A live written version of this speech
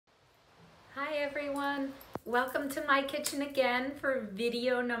Hi everyone, welcome to my kitchen again for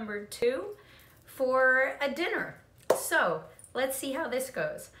video number 2 for a dinner. So let's see how this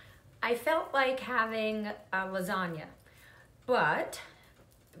goes. I felt like having a lasagna, but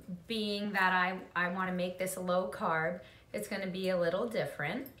being that I want to make this low carb, it's going to be a little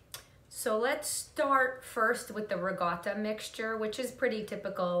different. So let's start first with the ricotta mixture, which is pretty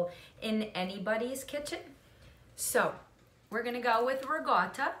typical in anybody's kitchen. So we're going to go with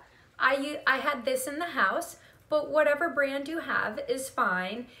ricotta. I had this in the house, but whatever brand you have is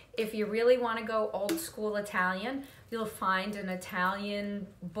fine. If you really want to go old school Italian, you'll find an Italian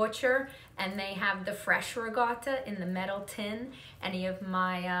butcher and they have the fresh ricotta in the metal tin. Any of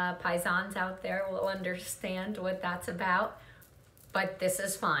my paisans out there will understand what that's about, but this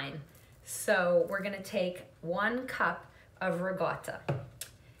is fine. So we're going to take 1 cup of ricotta.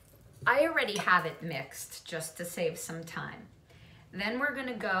 I already have it mixed just to save some time. Then we're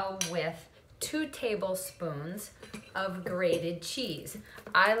gonna go with 2 tablespoons of grated cheese.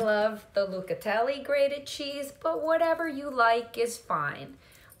 I love the Lucatelli grated cheese, but whatever you like is fine.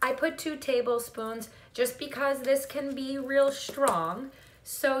 I put 2 tablespoons just because this can be real strong,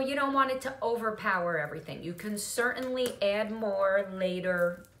 so you don't want it to overpower everything. You can certainly add more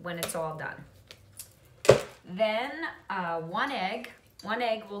later when it's all done. Then 1 egg. 1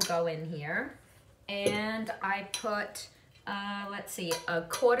 egg will go in here, and I put let's see, a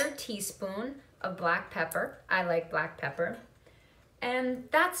 1/4 teaspoon of black pepper. I like black pepper. And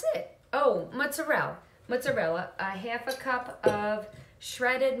that's it. Oh, mozzarella. Mozzarella, a 1/2 cup of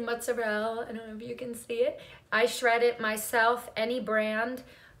shredded mozzarella. I don't know if you can see it. I shred it myself, any brand.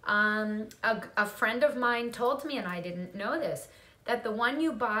 A friend of mine told me, and I didn't know this, that the one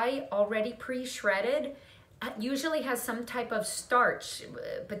you buy already pre-shredded usually has some type of starch,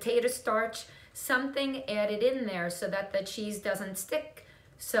 potato starch, something added in there so that the cheese doesn't stick.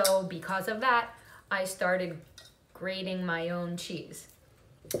 So because of that, I started grating my own cheese.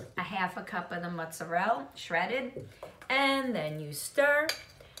 A 1/2 cup of the mozzarella shredded, and then you stir,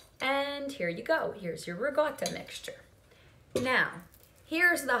 and here you go. Here's your ricotta mixture. Now,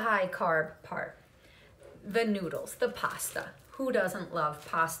 here's the high carb part. The noodles, the pasta. Who doesn't love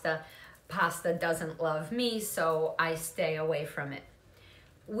pasta? Pasta doesn't love me, so I stay away from it.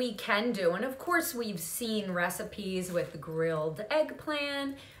 We can do, and of course we've seen recipes with grilled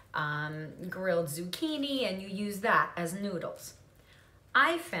eggplant, grilled zucchini, and you use that as noodles.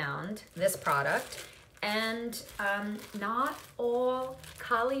 I found this product, and not all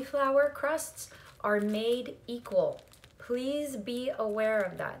cauliflower crusts are made equal. Please be aware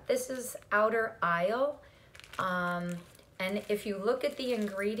of that. This is outer aisle, and if you look at the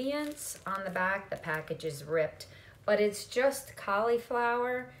ingredients on the back, the package is ripped. But it's just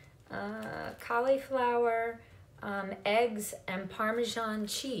cauliflower, eggs, and Parmesan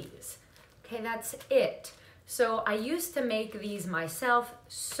cheese. Okay, that's it. So I used to make these myself,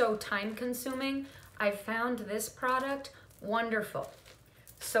 so time consuming. I found this product wonderful.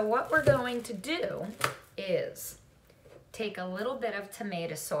 So what we're going to do is take a little bit of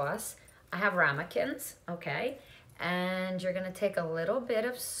tomato sauce. I have ramekins, okay? And you're gonna take a little bit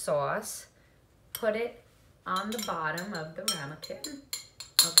of sauce, put it on the bottom of the ramekin,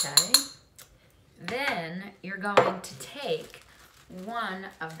 okay? Then you're going to take 1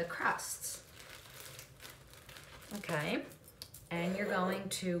 of the crusts, okay? And you're going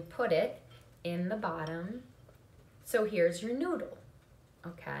to put it in the bottom. So here's your noodle,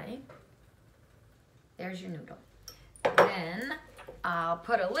 okay? There's your noodle. Then I'll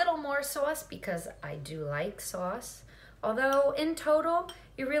put a little more sauce because I do like sauce. Although in total,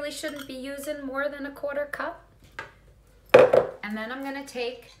 you really shouldn't be using more than a 1/4 cup. And then I'm gonna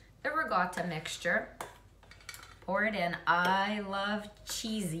take the ricotta mixture, pour it in. I love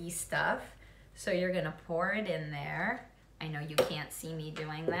cheesy stuff, so you're gonna pour it in there. I know you can't see me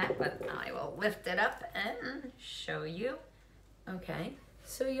doing that, but I will lift it up and show you. Okay,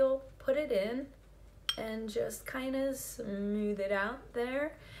 so you'll put it in and just kind of smooth it out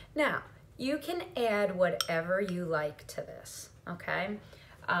there. Now, you can add whatever you like to this, okay?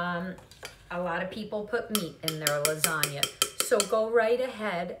 A lot of people put meat in their lasagna, so go right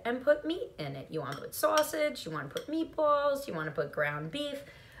ahead and put meat in it. You want to put sausage, you want to put meatballs, you want to put ground beef,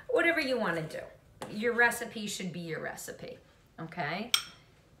 whatever you want to do. Your recipe should be your recipe, okay?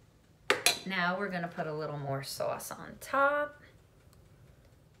 Now we're going to put a little more sauce on top.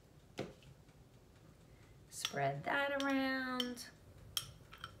 Spread that around.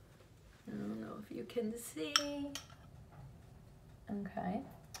 I don't know if you can see. Okay.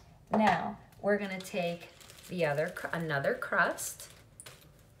 Now we're gonna take the another crust,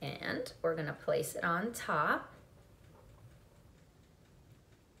 and we're gonna place it on top.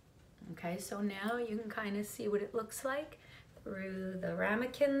 Okay, so now you can kind of see what it looks like through the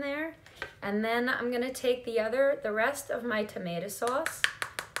ramekin there. And then I'm gonna take the rest of my tomato sauce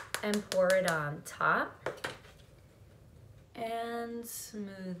and pour it on top. And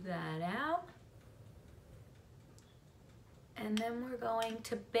smooth that out. And then we're going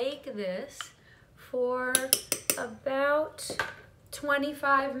to bake this for about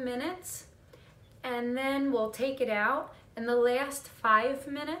 25 minutes. And then we'll take it out. In the last 5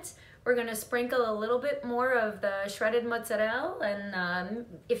 minutes, we're gonna sprinkle a little bit more of the shredded mozzarella. And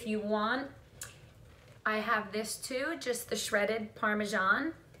if you want, I have this too, just the shredded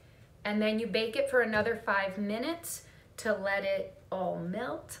Parmesan. And then you bake it for another 5 minutes to let it all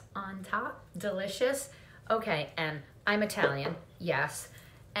melt on top. Delicious. Okay, and I'm Italian, yes.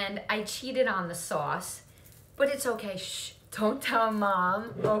 And I cheated on the sauce, but it's okay. Shh, don't tell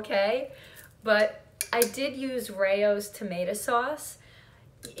Mom, okay? But I did use Rayo's tomato sauce.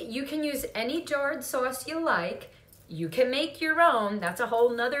 You can use any jarred sauce you like. You can make your own. That's a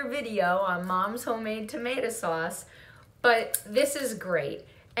whole nother video on Mom's homemade tomato sauce. But this is great.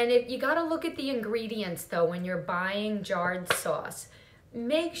 And you gotta look at the ingredients though when you're buying jarred sauce.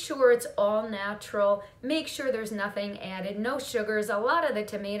 Make sure it's all natural. Make sure there's nothing added, no sugars. A lot of the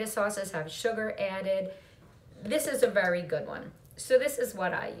tomato sauces have sugar added. This is a very good one. So this is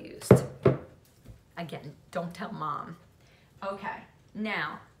what I used. Again, don't tell Mom. Okay,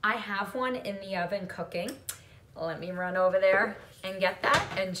 now I have one in the oven cooking. Let me run over there and get that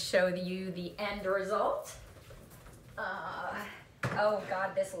and show you the end result. Oh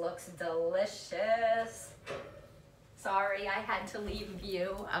God, this looks delicious. Sorry, I had to leave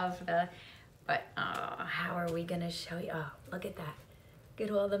view of the, but how are we gonna show you? Oh, look at that.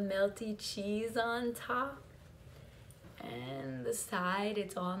 Get all the melty cheese on top. And the side,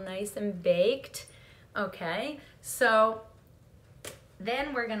 it's all nice and baked. Okay, so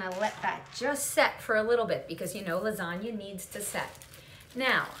then we're gonna let that just set for a little bit because you know lasagna needs to set.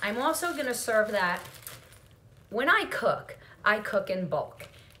 Now, I'm also gonna serve that. When I cook in bulk.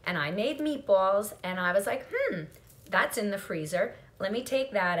 And I made meatballs and I was like, that's in the freezer. Let me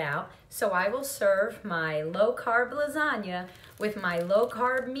take that out. So I will serve my low carb lasagna with my low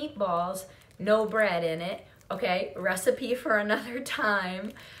carb meatballs, no bread in it. Okay, recipe for another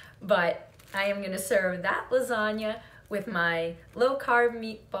time. But I am gonna serve that lasagna with my low carb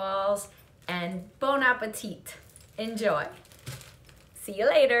meatballs and bon appetit. Enjoy. See you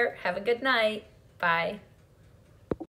later. Have a good night. Bye.